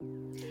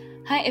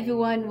Hi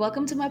everyone,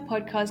 welcome to my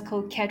podcast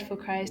called Cat for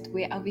Christ,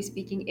 where I'll be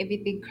speaking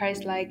everything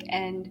Christ like,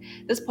 and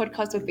this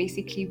podcast will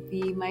basically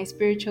be my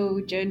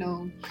spiritual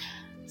journal.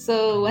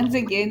 So, once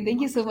again,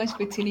 thank you so much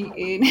for tuning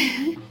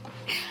in.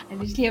 I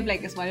literally have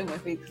like a smile on my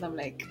face because I'm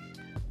like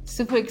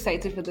super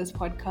excited for this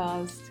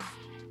podcast.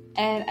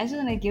 And I just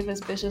want to give a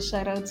special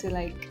shout out to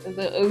like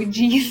the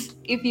OGs.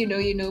 If you know,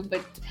 you know,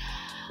 but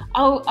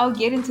I'll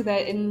get into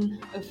that in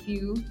a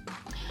few.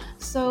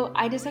 So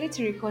I decided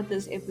to record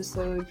this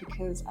episode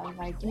because I was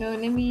like, let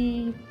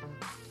me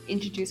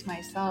introduce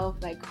myself.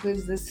 Like,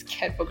 who's this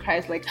cat for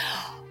Christ? Like,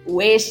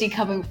 where is she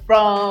coming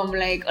from?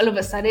 Like, all of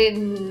a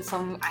sudden,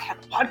 I have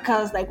a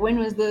podcast. Like, when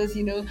was this?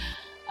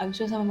 I'm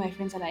sure some of my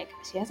friends are like,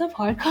 she has a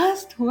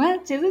podcast?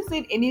 What? She hasn't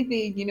said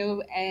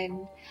anything.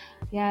 And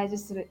yeah, I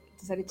just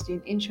decided to do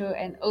an intro.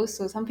 And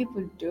also, some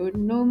people don't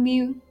know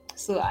me.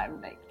 So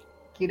I'm like,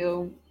 you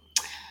know,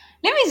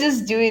 let me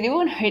just do it. It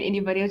won't hurt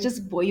anybody. I'll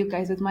just bore you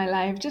guys with my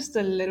life just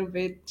a little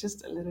bit.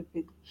 Just a little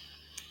bit.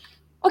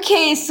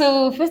 Okay,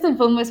 so first and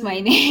foremost, my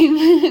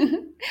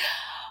name.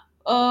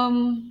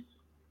 um,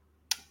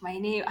 my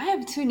name. I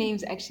have two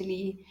names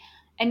actually,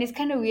 and it's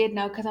kind of weird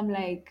now because I'm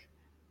like,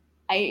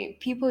 I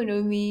people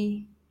know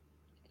me.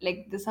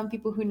 Like there's some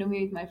people who know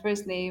me with my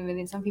first name, and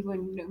then some people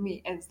know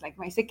me as like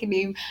my second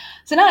name.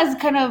 So now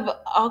it's kind of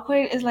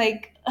awkward. It's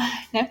like I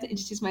have to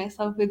introduce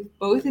myself with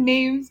both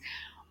names,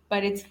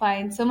 but it's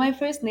fine. So my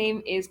first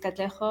name is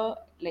Katleho,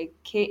 like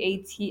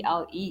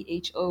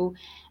Katleho,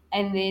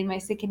 and then my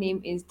second name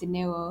is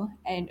Dineo.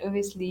 And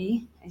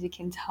obviously, as you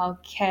can tell,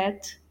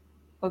 Cat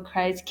or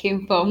Christ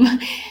came from,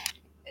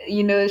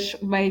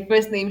 my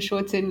first name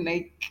shortened.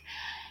 Like,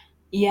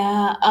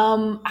 yeah,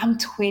 I'm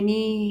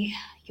 20.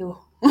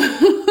 Yo,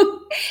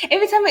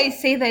 every time I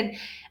say that,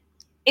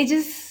 it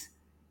just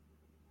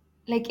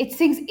like it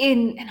sinks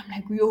in, and I'm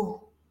like,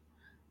 yo,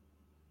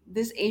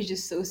 this age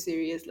is so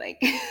serious.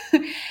 Like,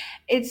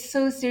 it's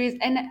so serious.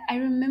 And I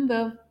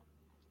remember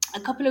a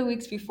couple of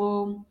weeks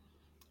before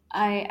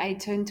I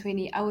turned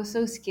 20, I was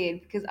so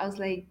scared because I was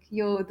like,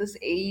 yo, this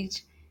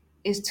age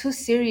is too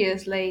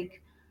serious.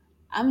 Like,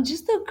 I'm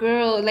just a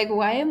girl. Like,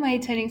 why am I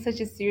turning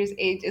such a serious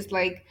age? It's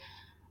like,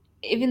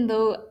 even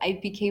though I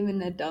became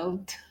an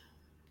adult,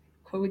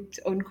 quote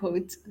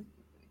unquote,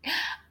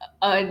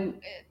 on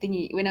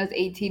thingy when I was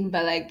 18,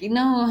 but like,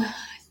 I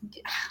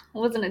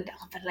wasn't an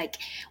adult, but like,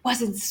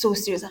 wasn't so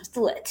serious. I'm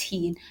still a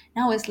teen.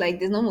 Now it's like,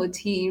 there's no more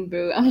teen,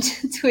 bro. I'm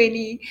just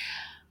 20.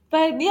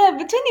 But yeah,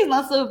 but 20 is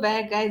not so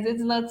bad, guys.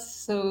 It's not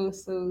so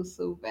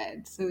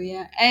bad. So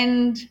yeah.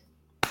 And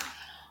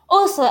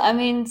also,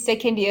 I'm in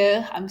second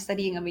year. I'm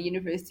studying. I'm a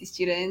university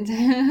student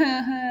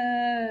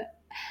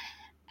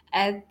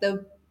at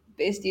the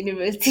best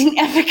university in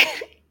Africa.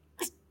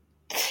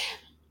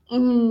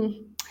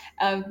 mm,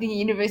 the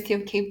University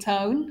of Cape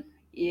Town.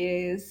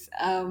 Yes.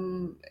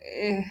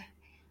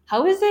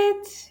 How is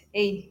it?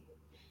 Hey,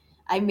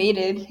 I made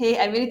it. Hey,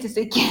 I made it to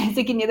second,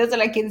 second year. That's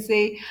all I can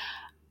say.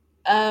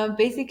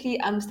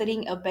 Basically, I'm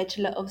studying a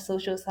Bachelor of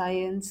Social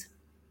Science,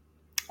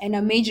 and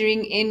I'm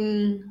majoring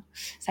in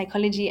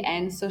psychology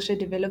and social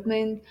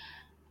development.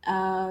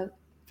 Uh,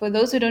 for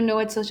those who don't know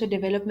what social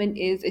development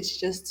is, it's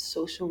just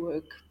social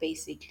work,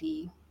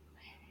 basically.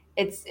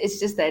 It's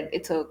just that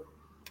it's a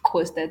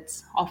course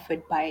that's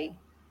offered by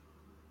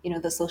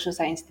the social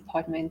science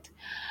department.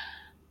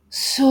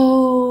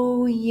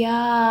 So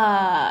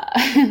yeah,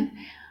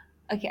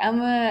 okay, I'm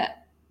gonna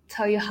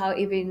tell you how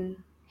even.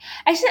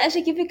 I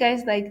should give you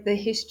guys like the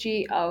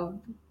history of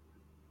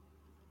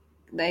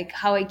like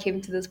how I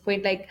came to this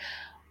point, like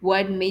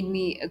what made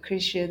me a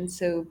Christian.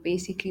 So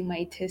basically,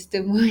 my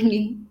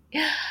testimony.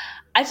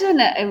 I just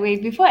wanna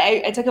wait before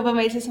I talk about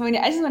my testimony.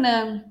 I just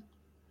wanna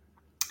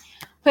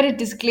put a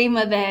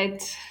disclaimer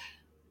that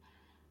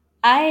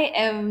I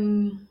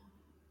am.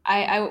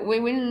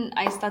 When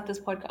I start this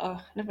podcast, oh,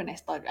 not when I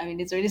start. I mean,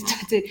 it's already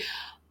started,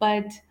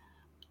 but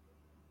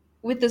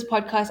with this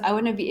podcast, I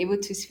want to be able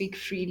to speak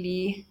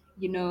freely.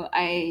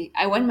 I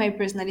want my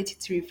personality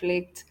to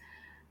reflect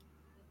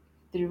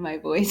through my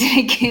voice,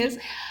 I guess.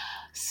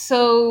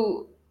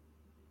 So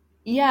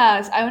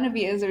yes, I want to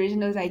be as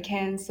original as I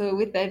can. So,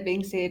 with that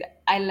being said,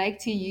 I like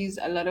to use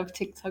a lot of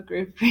TikTok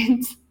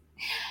reference,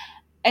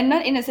 and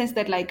not in a sense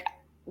that like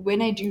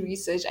when I do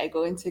research, I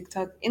go on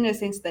TikTok. In a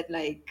sense that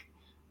like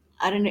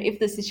I don't know if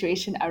the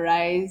situation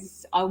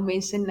arises, I'll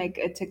mention like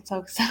a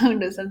TikTok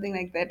sound or something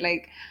like that.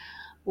 Like,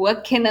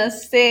 what can I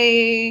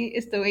say?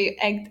 It's the way you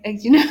act.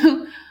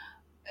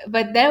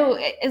 But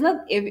it's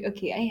not every.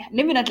 Okay,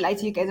 let me not lie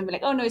to you guys and be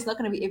like, oh no, it's not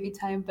gonna be every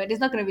time. But it's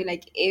not gonna be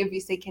like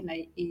every second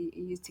I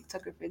use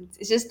TikTok reference.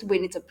 It's just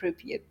when it's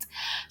appropriate.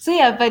 So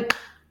yeah, but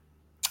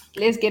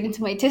let's get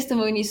into my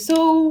testimony.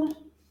 So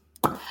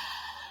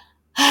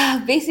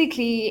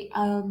basically,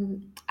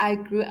 I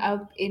grew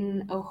up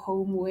in a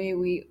home where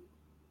we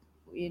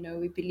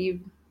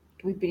believed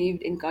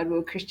in God. We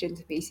were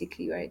Christians,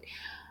 basically, right?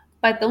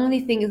 But the only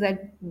thing is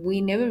that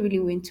we never really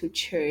went to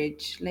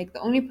church. Like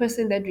the only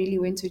person that really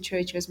went to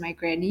church was my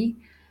granny.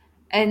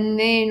 And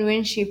then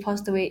when she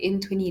passed away in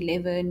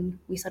 2011,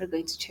 we started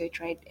going to church,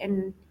 right?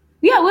 And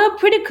Yeah, we were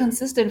pretty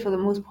consistent for the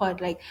most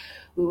part. Like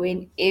we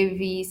went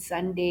every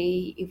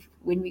Sunday if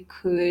when we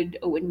could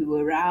or when we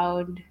were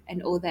around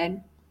and all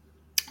that.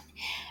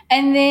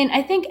 And then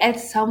I think at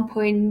some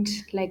point,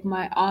 like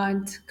my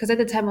aunt, because at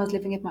the time I was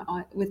living at my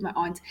aunt with my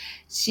aunt,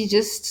 she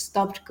just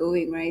stopped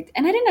going, right?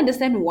 And I didn't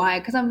understand why,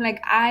 because I'm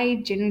like,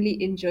 I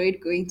generally enjoyed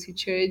going to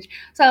church.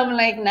 So I'm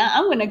like, nah,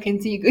 I'm gonna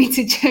continue going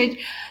to church.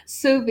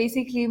 So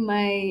basically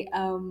my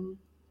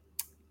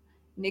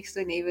next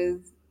door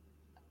neighbors,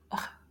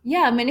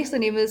 yeah, my next door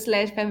neighbors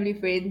slash family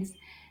friends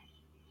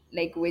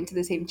like went to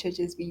the same church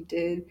as we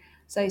did.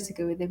 So I used to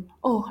go with them.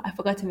 Oh, I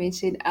forgot to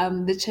mention,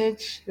 the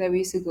church that we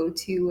used to go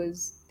to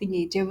was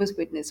thingy Jehovah's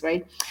Witness,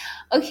 right?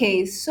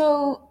 Okay,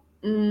 so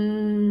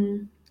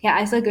yeah,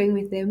 I started going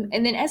with them,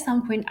 and then at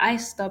some point I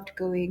stopped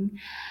going.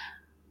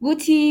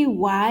 Guti,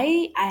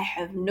 why? I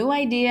have no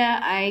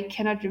idea. I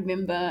cannot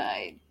remember.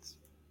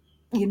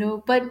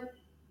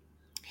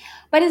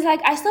 But it's like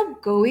I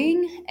stopped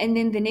going, and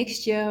then the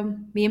next year,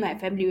 me and my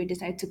family would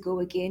decide to go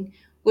again.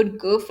 Would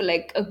go for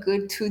like a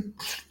good 2,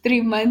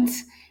 3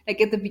 months, like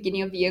at the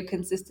beginning of the year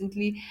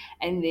consistently,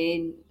 and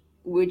then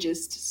we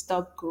just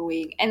stop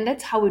going. And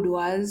that's how it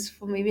was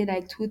for maybe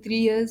like 2, 3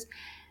 years.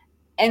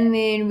 And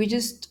then we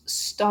just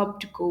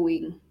stopped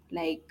going.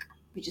 Like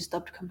we just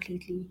stopped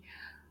completely.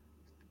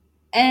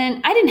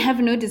 And I didn't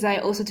have no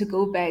desire also to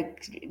go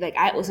back. Like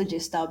I also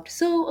just stopped.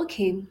 So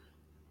okay,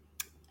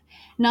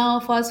 now,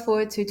 fast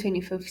forward to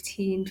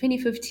 2015.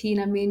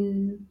 2015, I'm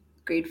in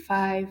grade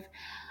five,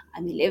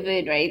 I'm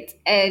 11, right?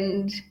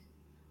 And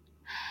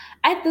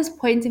at this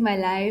point in my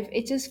life,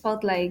 it just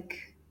felt like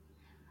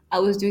I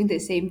was doing the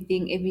same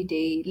thing every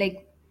day.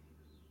 Like,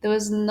 there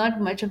was not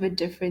much of a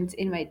difference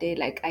in my day.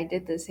 Like, I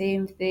did the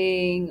same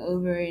thing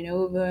over and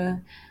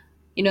over.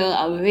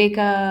 I would wake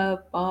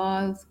up,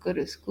 bath, go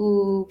to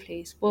school,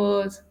 play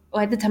sports. Oh,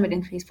 at the time I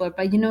didn't play sport,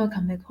 but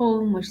come back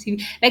home, watch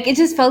TV. Like it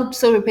just felt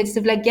so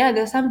repetitive. Like, yeah,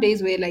 there's some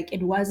days where like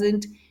it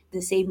wasn't the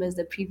same as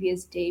the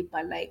previous day,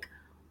 but like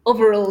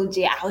overall,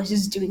 yeah, I was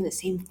just doing the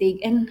same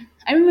thing. And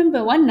I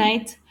remember one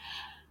night,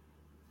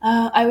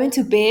 I went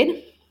to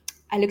bed,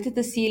 I looked at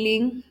the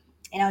ceiling,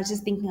 and I was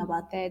just thinking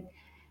about that.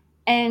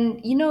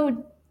 And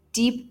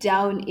deep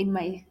down in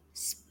my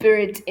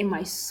spirit, in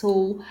my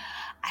soul,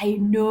 I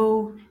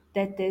know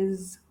that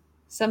there's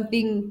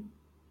something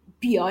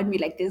beyond me.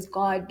 Like there's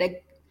God.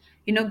 Like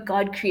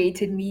God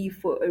created me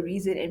for a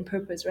reason and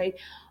purpose, right?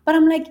 But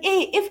I'm like,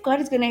 hey, if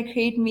God is gonna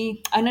create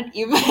me, I'm not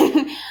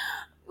even.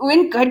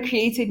 When God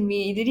created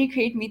me, did He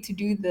create me to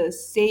do the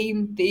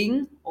same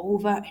thing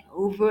over and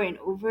over and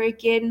over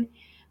again?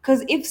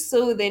 Because if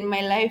so, then my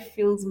life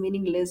feels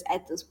meaningless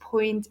at this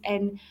point,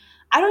 and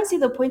I don't see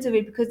the point of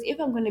it. Because if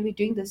I'm going to be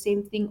doing the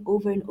same thing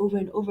over and over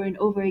and over and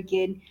over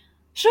again,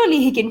 surely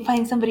He can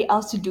find somebody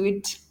else to do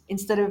it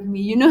instead of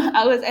me.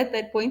 I was at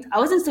that point. I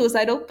wasn't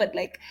suicidal, but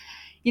like,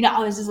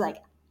 I was just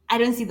like, I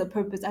don't see the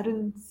purpose. I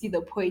don't see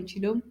the point.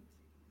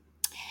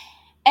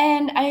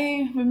 And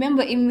I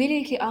remember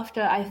immediately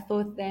after I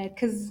thought that,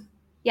 because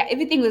yeah,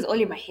 everything was all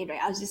in my head,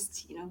 right? I was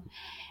just.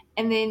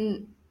 And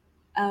then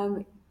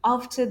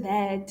after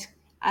that,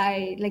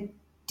 I like,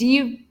 do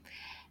you,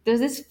 there's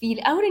this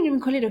feeling, I wouldn't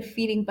even call it a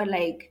feeling, but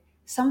like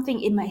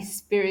something in my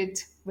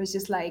spirit was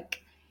just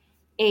like,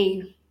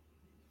 hey,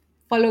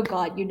 follow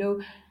God.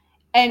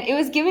 And it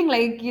was giving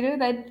like,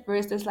 that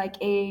verse that's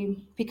like, hey,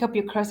 pick up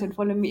your cross and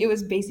follow me. It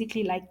was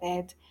basically like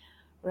that,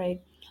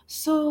 right?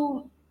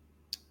 So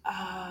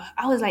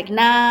I was like,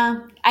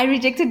 nah, I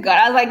rejected God.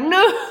 I was like,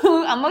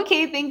 no, I'm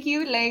okay, thank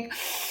you. Like,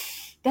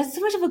 that's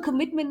so much of a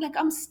commitment. Like,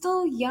 I'm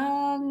still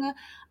young.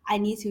 I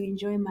need to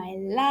enjoy my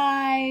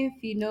life.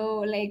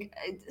 Like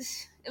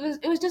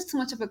it was just too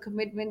much of a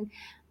commitment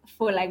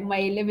for like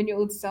my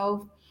 11-year-old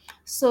self.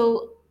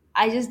 So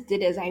I just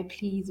did as I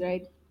please,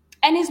 right?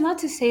 And it's not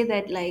to say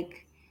that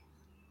like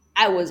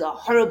I was a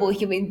horrible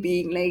human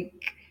being,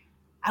 like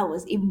I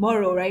was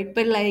immoral, right?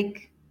 But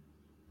like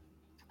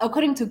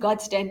according to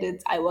God's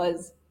standards, I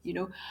was.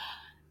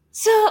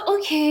 So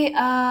okay,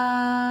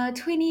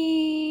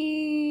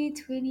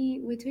 2020,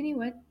 wait, 20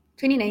 what?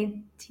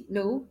 2019?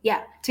 No,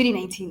 yeah,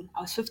 2019.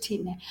 I was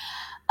 15 then.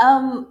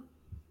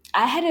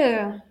 I had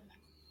a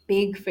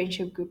big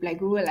friendship group. Like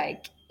we were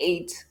like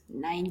 8,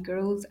 9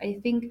 girls, I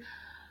think.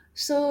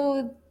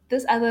 So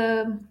this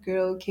other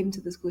girl came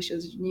to the school. She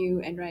was new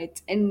and right,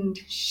 and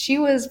she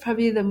was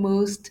probably the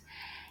most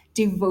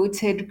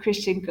devoted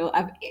Christian girl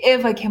I've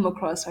ever came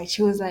across. Right,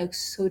 she was like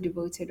so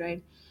devoted,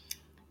 right?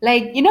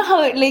 Like how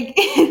like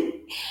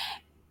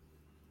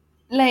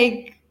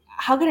like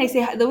how can I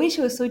say the way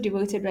she was so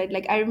devoted, right?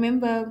 Like I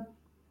remember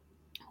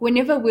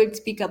whenever we'd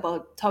speak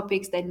about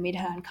topics that made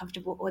her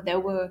uncomfortable or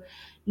that were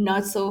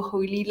not so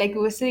holy, like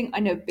we were sitting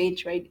on a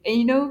bench, right?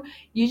 And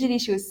usually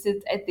she would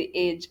sit at the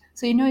edge.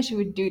 So what she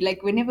would do,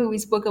 like whenever we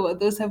spoke about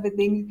those type of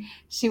things,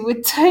 she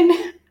would turn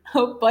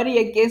her body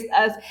against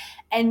us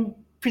and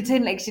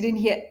pretend like she didn't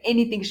hear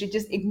anything. She'd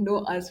just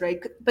ignore us,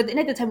 right? But then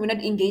at the time we're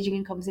not engaging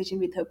in conversation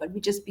with her, but we're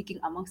just speaking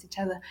amongst each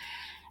other.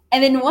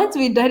 And then once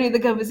we're done with the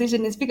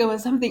conversation and speak about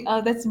something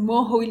else that's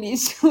more holy,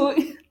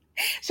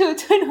 she'll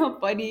turn her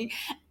body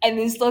and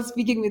then start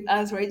speaking with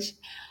us, right?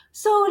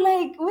 So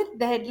like with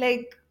that,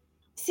 like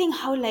seeing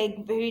how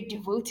like very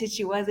devoted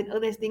she was and all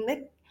this thing,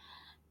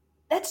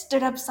 that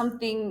stirred up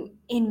something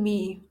in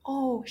me.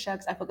 Oh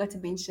shucks, I forgot to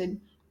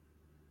mention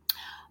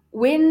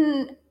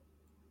when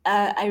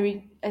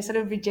I sort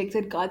of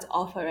rejected God's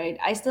offer, right?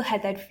 I still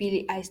had that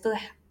feeling.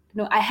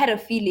 No, I had a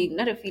feeling,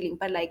 not a feeling,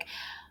 but like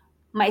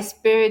my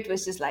spirit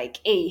was just like,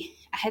 hey,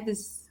 I had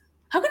this.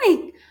 How can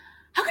I?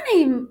 How can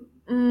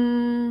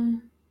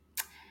I?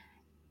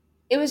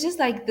 It was just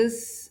like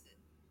this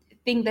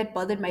thing that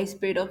bothered my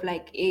spirit of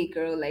like, hey,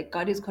 girl, like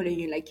God is calling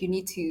you, like you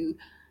need to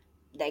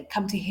like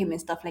come to Him and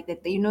stuff like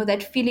that. You know,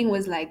 that feeling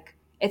was like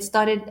it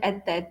started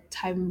at that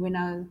time when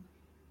I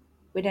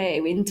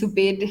went to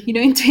bed, you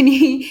know, in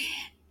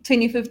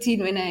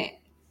 2015 when I,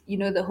 you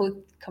know, the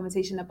whole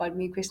conversation about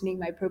me questioning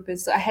my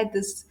purpose. So I had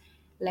this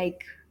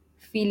like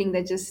feeling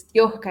that just,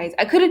 yo, guys,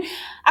 I couldn't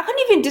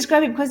even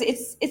describe it because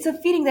it's a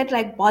feeling that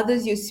like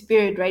bothers your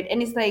spirit, right?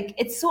 And it's like,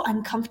 it's so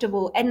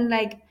uncomfortable. And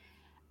like,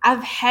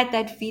 I've had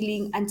that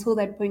feeling until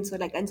that point. So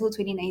like until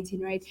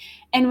 2019, right?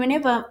 And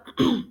whenever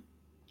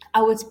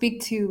I would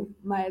speak to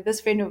my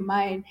this friend of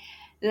mine,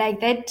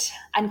 like that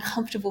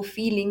uncomfortable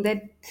feeling,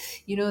 that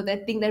you know,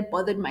 that thing that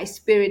bothered my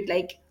spirit,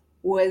 like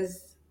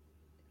was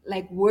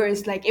like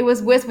worse. Like it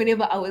was worse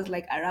whenever I was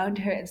like around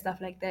her and stuff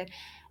like that.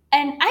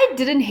 And I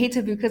didn't hate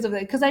her because of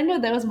that, because I know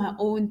that was my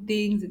own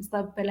things and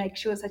stuff. But like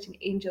she was such an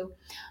angel.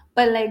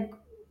 But like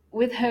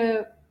with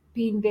her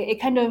being there, it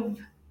kind of,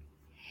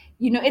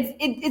 you know,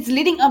 it's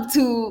leading up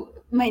to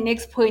my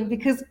next point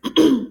because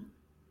in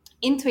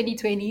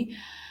 2020,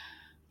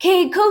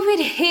 okay, COVID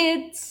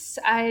hits.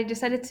 I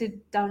decided to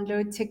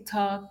download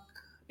TikTok.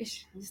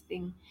 Ish, this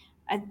thing.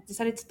 I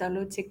decided to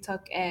download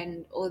TikTok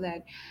and all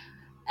that.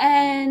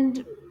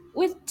 And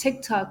with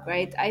TikTok,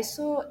 right, I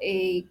saw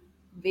a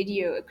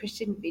video, a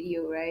Christian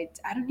video, right?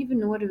 I don't even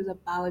know what it was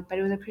about, but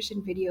it was a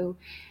Christian video.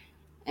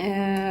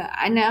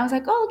 And I was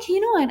like, oh, okay,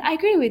 you know what? I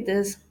agree with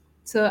this.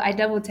 So I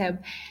double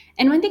tap.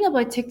 And one thing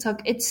about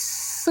TikTok, it's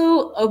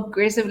so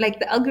aggressive. Like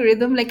the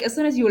algorithm, like as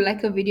soon as you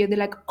like a video, they're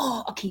like,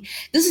 oh, okay,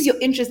 this is your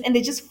interest. And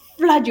they just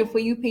flood your For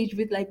You page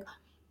with like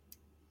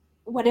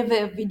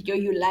whatever video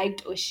you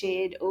liked or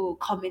shared or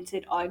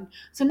commented on.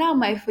 So now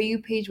my For You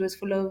page was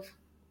full of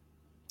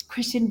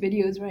Christian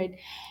videos, right?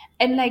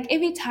 And like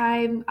every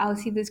time I'll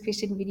see these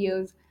Christian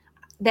videos,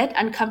 that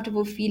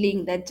uncomfortable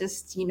feeling that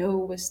just, you know,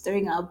 was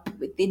stirring up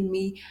within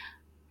me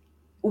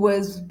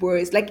was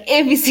worse. Like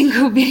every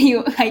single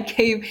video I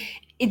gave,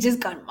 it just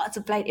got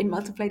multiplied and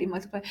multiplied and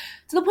multiplied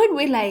to the point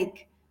where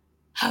like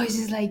I was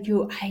just like,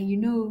 yo, you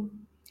know,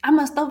 I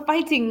must stop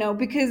fighting now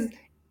because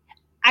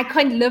I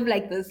can't live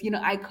like this. You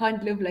know, I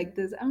can't live like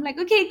this. I'm like,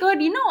 okay,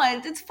 God, you know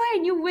what? It's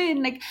fine. You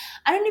win. Like,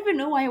 I don't even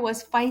know why I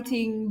was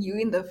fighting you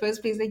in the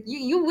first place. Like,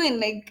 you win.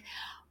 Like,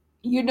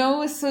 you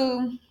know.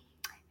 So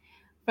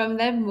from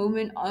that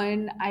moment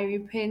on, I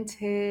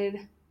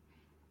repented,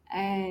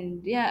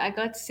 and yeah, I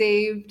got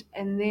saved.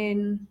 And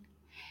then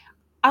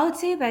I would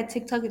say that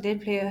TikTok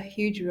did play a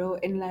huge role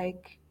in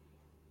like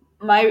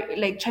my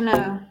like trying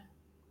to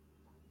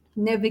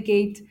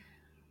navigate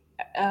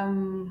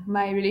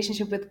my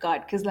relationship with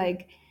God. Because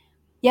like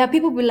yeah,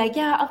 people be like,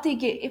 yeah, after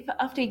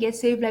you get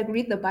saved, like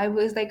read the Bible.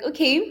 It's like,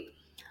 okay,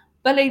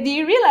 but like, do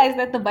you realize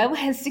that the Bible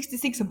has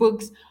 66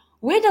 books?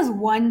 Where does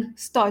one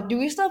start? Do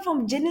we start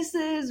from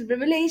Genesis,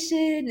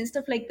 Revelation, and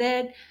stuff like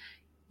that?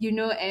 You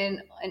know,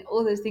 and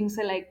all those things.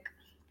 So like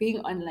being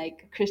on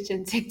like a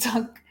Christian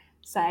TikTok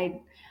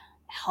side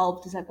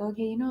helped. It's like,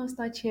 okay, you know,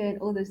 start here and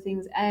all those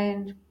things.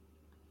 And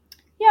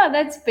yeah,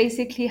 that's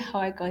basically how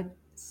I got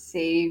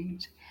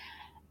saved.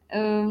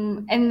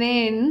 And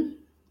then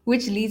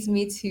which leads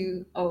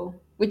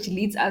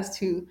us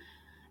to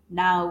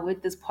now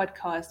with this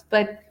podcast.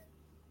 But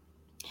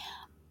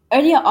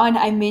earlier on,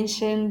 I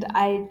mentioned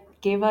I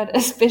gave out a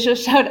special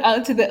shout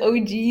out to the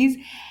OGs.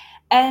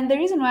 And the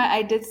reason why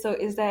I did so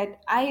is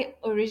that I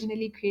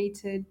originally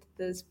created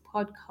this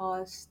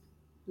podcast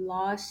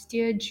last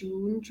year,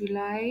 June,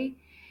 July.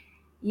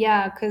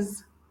 Yeah,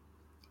 because,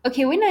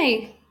 okay, when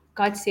I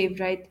got saved,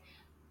 right,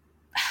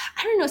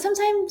 I don't know,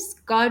 sometimes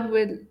God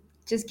would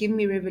just give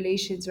me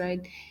revelations,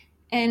 right?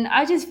 And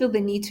I just feel the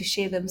need to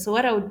share them. So,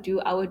 what I would do,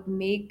 I would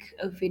make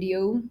a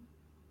video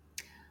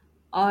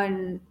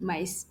on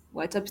my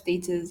WhatsApp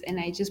status and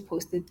I just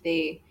posted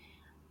there.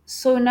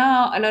 So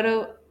now a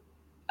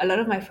lot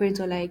of my friends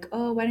are like,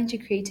 "Oh, why don't you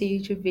create a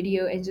YouTube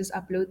video and just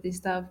upload this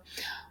stuff?"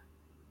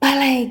 But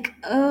like,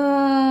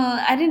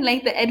 I didn't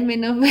like the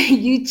admin of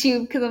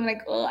YouTube because I'm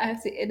like, "Oh, I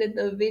have to edit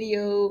the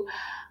video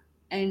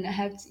and I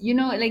have to, you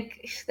know,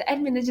 like the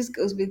admin that just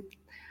goes with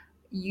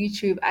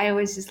YouTube." I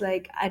was just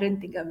like, I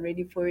don't think I'm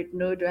ready for it.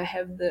 Nor do I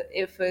have the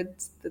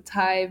effort, the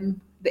time,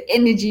 the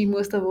energy,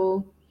 most of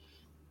all,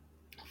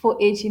 for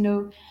it. You know,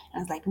 and I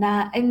was like,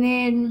 nah. And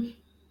then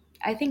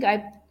I think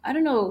I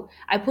don't know.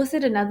 I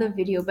posted another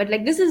video, but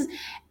like this is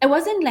it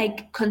wasn't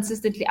like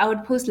consistently. I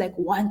would post like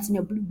once in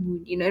a blue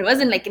moon, you know. It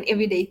wasn't like an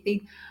everyday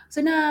thing. So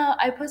now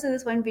I posted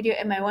this one video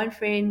and my one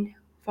friend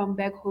from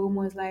back home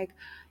was like,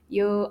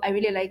 "Yo, I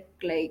really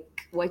like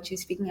what you're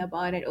speaking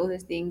about and all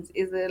those things?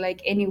 Is there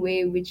like any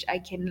way which I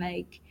can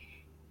like,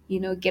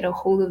 get a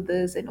hold of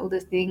this and all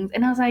those things?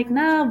 And I was like,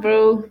 nah,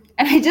 bro.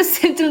 And I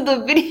just sent him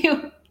the video.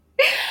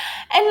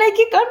 And like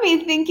it got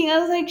me thinking. I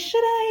was like,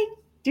 should I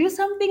do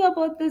something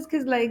about this?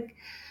 Because like,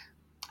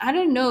 I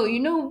don't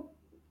know,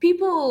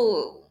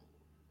 people,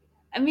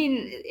 I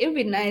mean, it would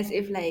be nice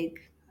if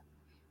like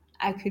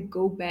I could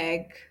go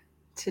back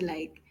to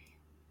like,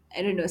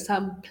 I don't know,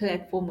 some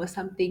platform or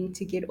something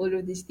to get all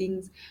of these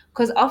things.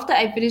 Because after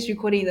I finish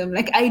recording them,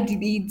 like I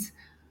delete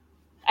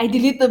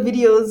the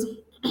videos.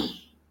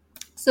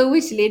 So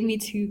which led me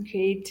to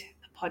create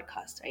a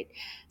podcast, right?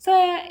 So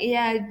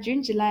yeah,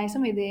 June, July,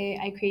 somewhere there,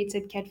 I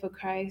created Cat for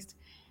Christ.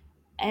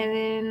 And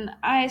then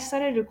I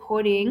started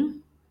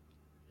recording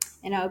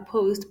and I would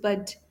post,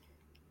 but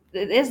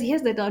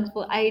here's the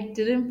downfall. I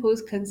didn't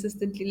post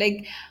consistently.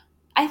 Like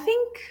I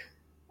think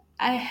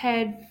I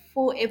had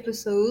 4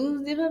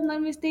 episodes, if I'm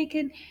not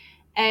mistaken.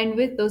 And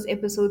with those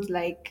episodes,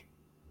 like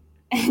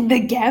the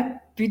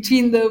gap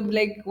between them,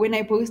 like when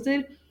I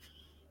posted,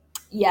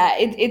 yeah,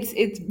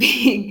 it's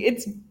big.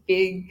 It's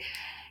big,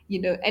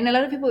 And a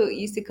lot of people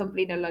used to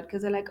complain a lot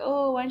because they're like,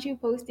 "Oh, why aren't you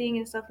posting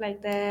and stuff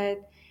like that?"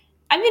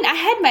 I mean, I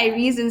had my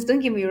reasons.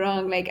 Don't get me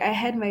wrong. Like I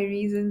had my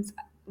reasons,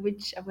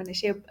 which I'm gonna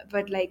share.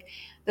 But like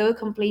they were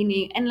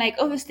complaining, and like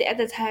obviously at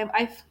the time,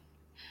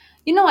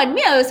 you know what,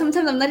 me,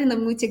 sometimes I'm not in the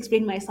mood to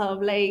explain myself,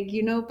 like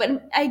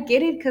but I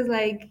get it because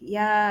like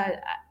yeah,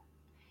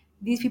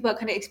 these people are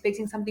kind of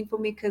expecting something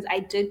from me because I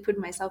did put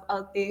myself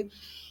out there.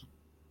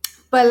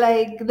 But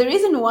like the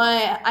reason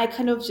why I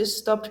kind of just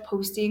stopped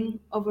posting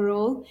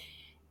overall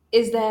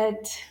is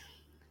that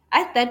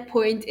at that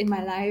point in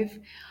my life,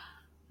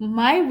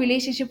 my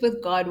relationship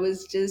with God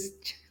was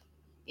just,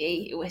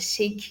 it was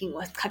shaking,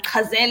 was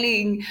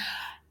kakazeling.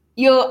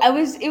 Yo,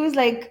 it was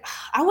like,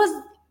 I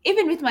was,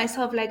 even with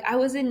myself, like I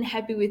wasn't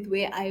happy with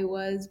where I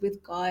was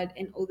with God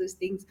and all those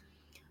things.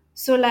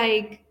 So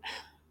like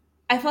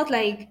I felt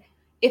like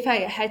if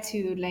I had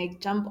to like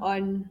jump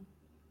on,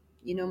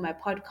 my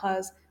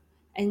podcast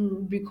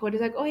and record it,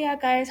 like, oh yeah,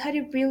 guys, how do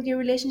you build your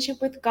relationship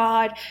with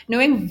God?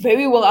 Knowing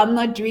very well I'm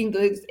not doing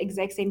those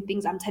exact same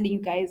things I'm telling you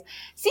guys.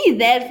 See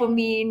that for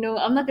me, no,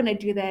 I'm not gonna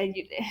do that.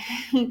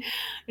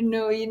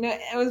 No,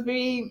 I was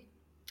very,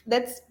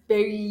 that's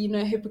very,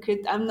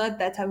 hypocrite. I'm not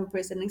that type of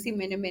person. Like see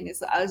many minutes.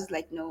 So I was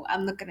like, no,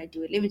 I'm not gonna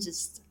do it.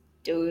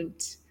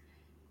 Don't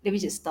let me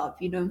just stop,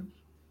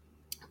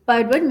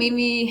 But what made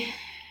me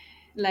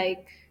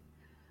like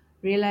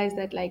realize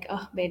that like,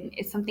 oh man,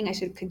 it's something I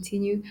should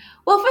continue.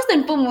 Well, first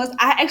and foremost,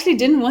 I actually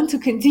didn't want to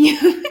continue.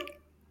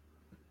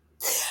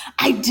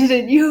 I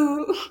didn't.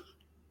 You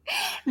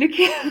look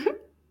at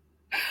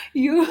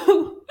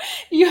you,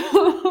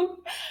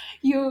 you,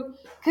 you.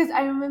 Because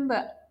I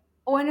remember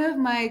one of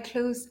my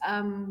close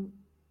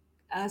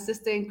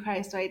sister in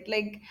Christ, right?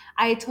 Like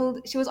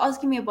she was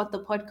asking me about the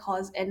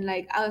podcast, and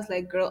like I was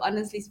like, girl,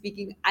 honestly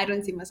speaking, I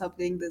don't see myself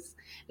doing this.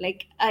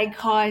 Like I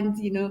can't.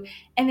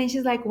 And then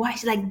she's like, why?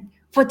 She's like,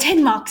 for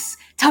 10 marks,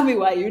 tell me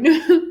why.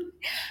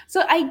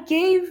 So I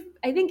gave,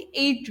 I think,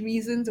 8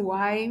 reasons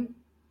why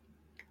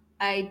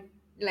I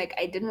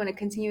I didn't want to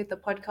continue with the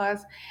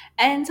podcast,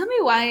 and tell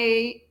me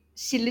why.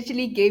 She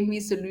literally gave me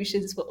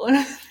solutions for all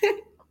of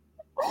it.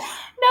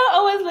 Now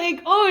I was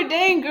like, oh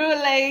dang girl,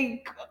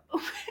 like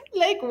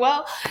like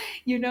wow,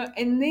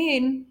 and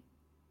then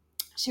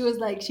she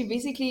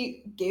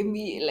basically gave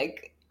me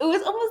like, it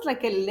was almost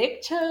like a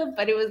lecture,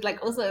 but it was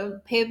like also a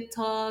pep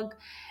talk.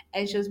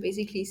 And she was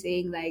basically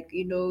saying like,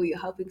 you're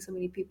helping so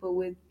many people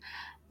with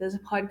this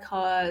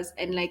podcast,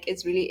 and like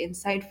it's really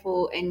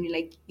insightful, and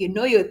like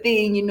your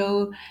thing,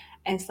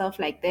 and stuff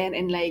like that,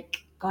 and like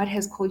God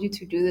has called you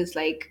to do this,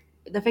 like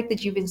the fact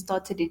that you've even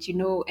started it,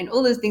 and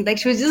all those things. Like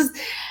she was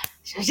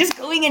just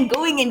going and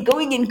going and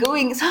going and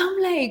going. So I'm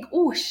like,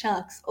 oh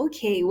shucks,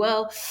 okay,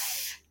 well,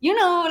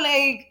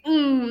 like,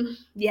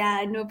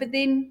 yeah, no. But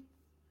then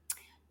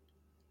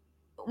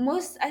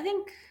most, I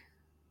think,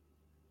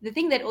 the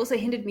thing that also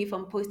hindered me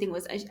from posting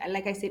was,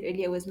 like I said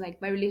earlier, was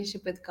like my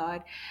relationship with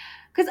God.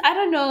 Because I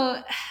don't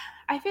know,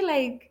 I feel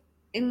like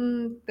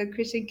in the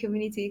Christian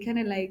community, kind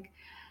of like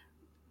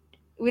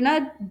we're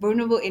not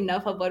vulnerable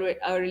enough about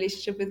our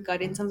relationship with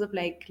God in terms of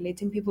like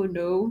letting people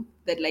know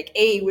that like,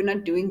 hey, we're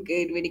not doing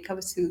good when it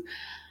comes to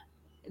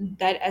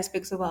that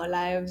aspects of our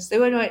lives.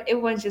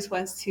 Everyone just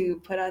wants to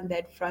put on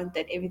that front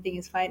that everything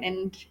is fine,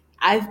 and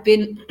I've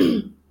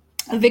been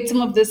a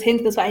victim of this.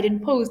 Hence, that's why I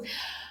didn't post.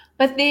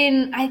 But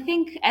then I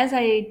think as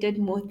I did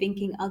more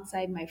thinking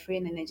outside my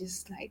friend, and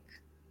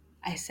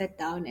I sat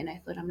down and I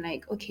thought, I'm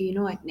like, okay, you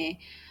know what, Ne?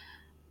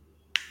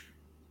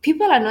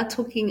 People are not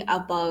talking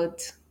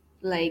about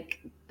like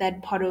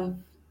that part of,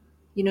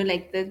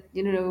 like the,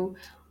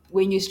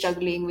 when you're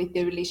struggling with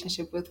your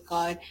relationship with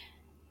God.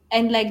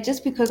 And like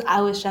just because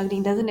I was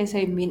struggling doesn't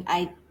necessarily mean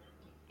I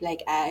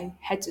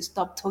had to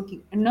stop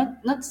talking,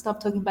 not stop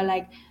talking, but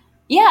like,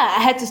 yeah,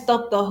 I had to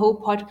stop the whole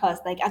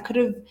podcast. Like I could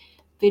have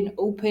been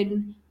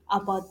open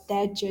about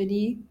that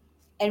journey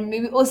and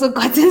maybe also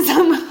gotten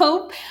some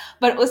help,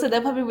 but also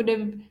that probably would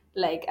have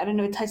like, I don't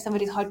know, touch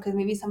somebody's heart because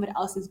maybe somebody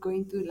else is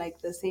going through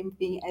like the same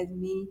thing as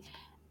me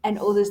and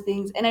all those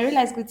things. And I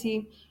realized,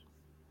 Guti,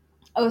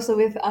 also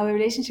with our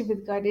relationship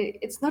with God,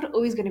 it's not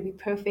always going to be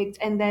perfect,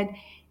 and that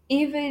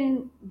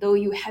even though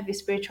you have your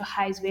spiritual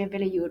highs wherever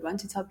you would want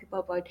to tell people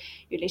about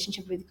your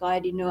relationship with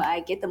God, I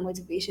get the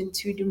motivation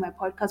to do my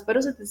podcast, but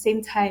also at the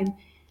same time,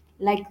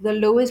 like the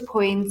lowest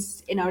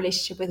points in our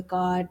relationship with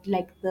God,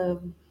 like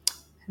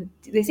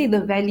they say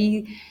the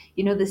valley,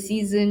 the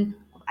season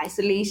of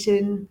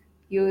isolation,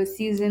 your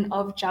season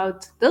of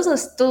drought, those are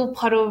still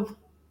part of,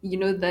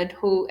 that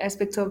whole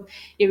aspect of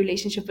your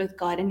relationship with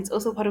God. And it's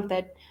also part of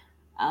that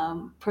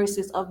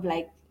process of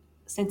like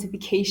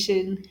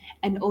sanctification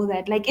and all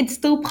that. Like it's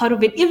still part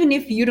of it, even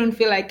if you don't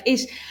feel like,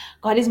 ish,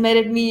 God is mad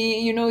at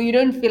me, you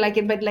don't feel like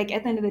it, but like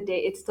at the end of the day,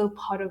 it's still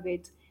part of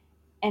it.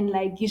 And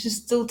like you should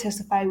still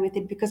testify with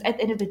it, because at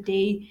the end of the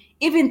day,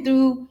 even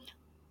through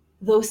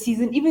those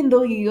seasons, even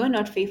though you're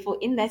not faithful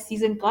in that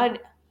season, God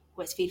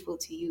was faithful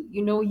to you.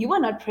 You were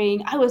not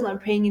praying, I was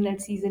not praying in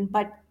that season,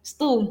 but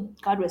still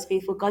God was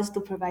faithful. God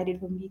still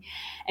provided for me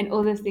and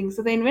all those things.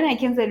 So then when I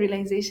came to that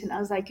realization, I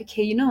was like,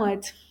 okay, you know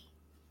what?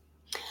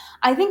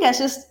 I think I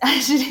should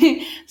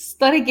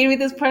start again with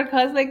this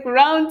podcast, like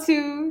round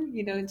two,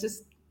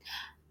 just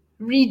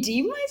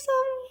redeem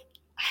myself.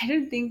 I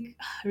don't think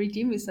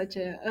redeem is such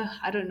a,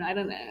 I don't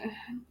know.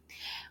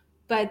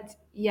 But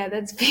yeah,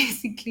 that's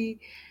basically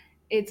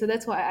it. So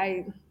that's why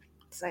I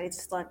decided to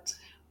start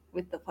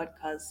with the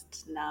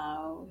podcast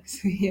now.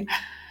 So yeah.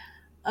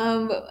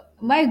 Um,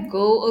 my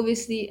goal,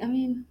 obviously, I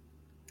mean,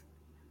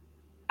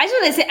 I just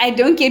want to say I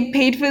don't get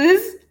paid for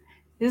this.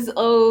 This is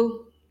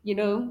all,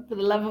 for the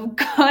love of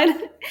God.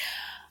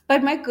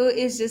 But my goal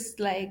is just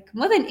like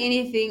more than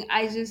anything,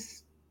 I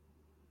just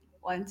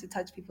want to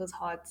touch people's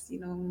hearts,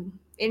 in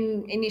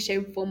any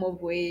shape, form, of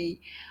way.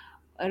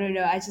 I don't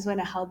know. I just want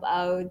to help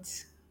out.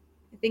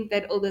 I think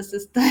that all the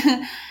sister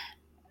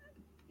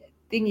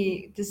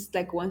thingy just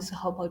like wants to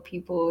help out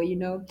people.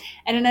 And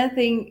another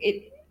thing,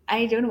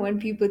 I don't want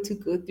people to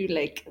go through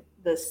like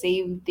the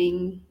same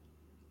thing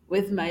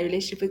with my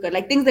relationship with God,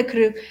 like things that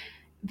could have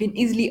been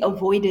easily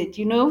avoided.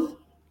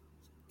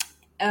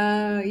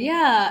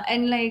 Yeah,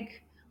 and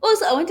like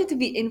also I wanted to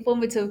be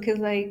informative because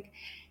like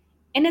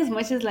in as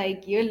much as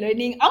like you're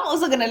learning, I'm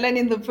also gonna learn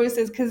in the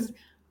process, because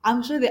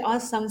I'm sure there are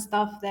some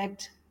stuff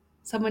that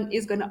someone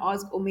is gonna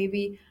ask, or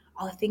maybe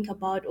I'll think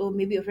about, or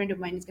maybe a friend of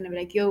mine is gonna be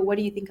like, yo, what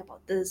do you think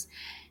about this?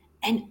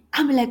 And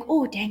I'm like,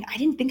 oh dang, I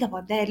didn't think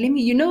about that, let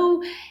me,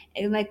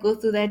 and like go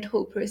through that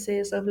whole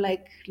process of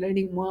like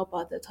learning more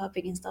about the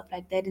topic and stuff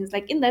like that. And it's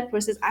like in that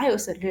process I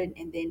also learn,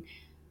 and then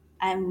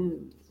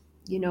I'm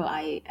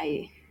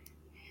I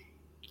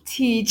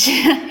teach.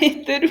 I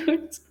hate that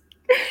word.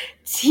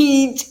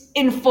 Teach,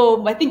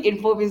 inform. I think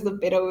inform is the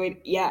better word.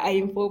 Yeah, I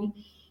inform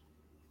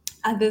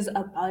others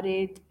about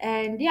it.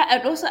 And yeah,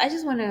 and also I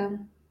just want to,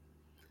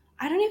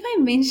 I don't know if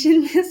I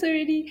mentioned this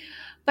already,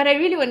 but I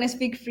really want to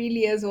speak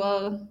freely as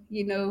well.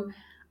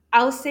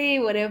 I'll say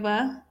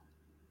whatever,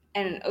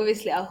 and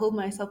obviously I'll hold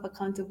myself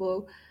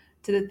accountable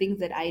to the things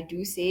that I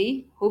do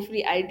say.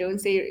 Hopefully I don't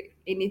say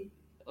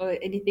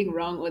anything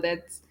wrong, or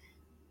that's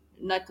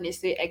not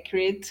necessarily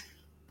accurate.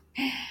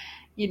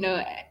 you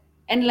know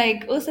and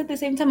like also at the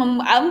same time,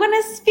 I'm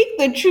gonna speak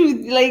the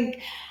truth.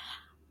 Like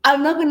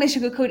I'm not gonna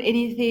sugarcoat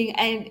anything.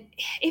 And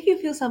if you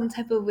feel some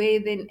type of way,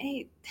 then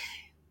hey,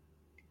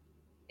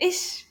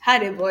 ish,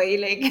 had it, boy.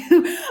 Like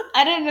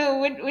I don't know,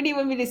 what do you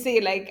want me to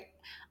say? Like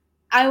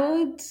I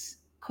won't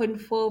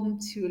conform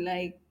to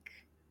like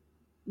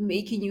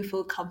making you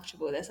feel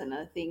comfortable. That's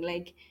another thing.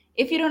 Like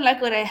if you don't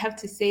like what I have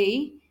to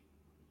say,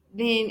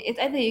 then it's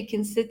either you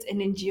can sit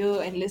and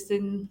endure and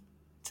listen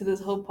to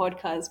this whole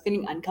podcast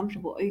feeling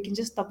uncomfortable, or you can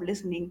just stop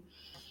listening.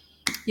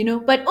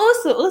 But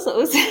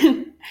also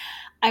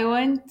I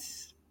want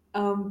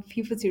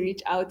people to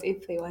reach out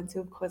if they want to.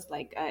 Of course,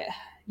 like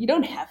you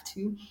don't have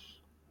to.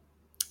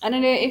 I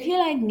don't know if you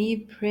like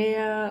need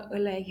prayer, or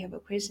like you have a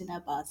question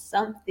about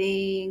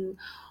something,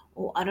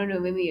 or I don't know,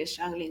 maybe you're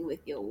struggling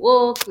with your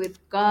walk with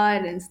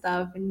God and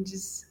stuff, and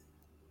just,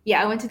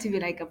 yeah, I want it to be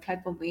like a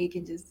platform where you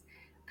can just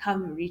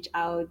come reach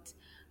out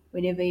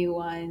whenever you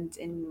want,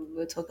 and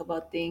we'll talk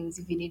about things.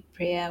 If you need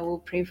prayer, we'll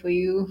pray for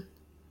you,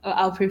 or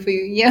I'll pray for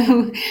you.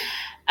 Yeah,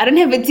 I don't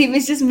have a team;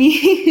 it's just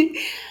me.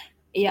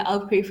 Yeah,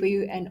 I'll pray for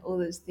you and all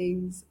those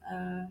things.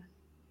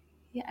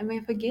 Yeah, am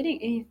I forgetting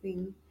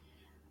anything?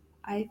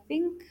 I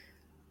think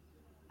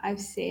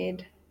I've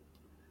said.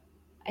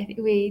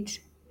 Wait.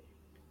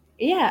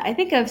 Yeah, I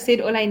think I've said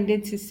all I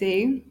needed to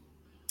say.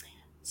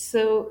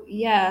 So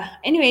yeah.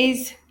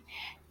 Anyways,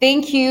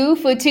 thank you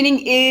for tuning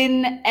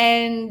in,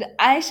 and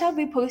I shall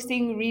be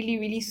posting really,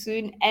 really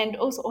soon. And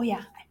also, oh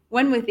yeah,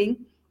 one more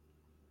thing.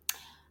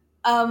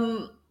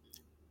 Um,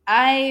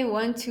 I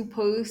want to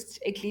post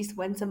at least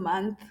once a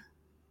month.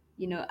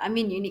 I'm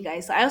in uni,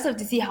 guys, so I also have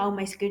to see how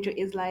my schedule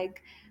is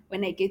like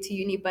when I get to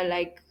uni. But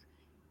like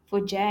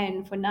for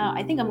Jan, for now,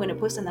 I think I'm gonna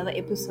post another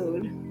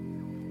episode.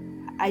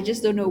 I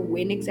just don't know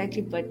when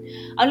exactly, but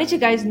I'll let you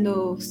guys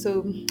know.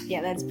 So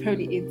yeah, that's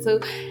probably it. So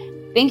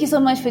Thank you so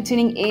much for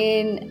tuning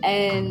in,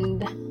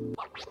 and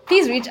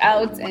please reach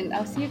out, and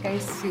I'll see you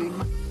guys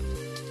soon.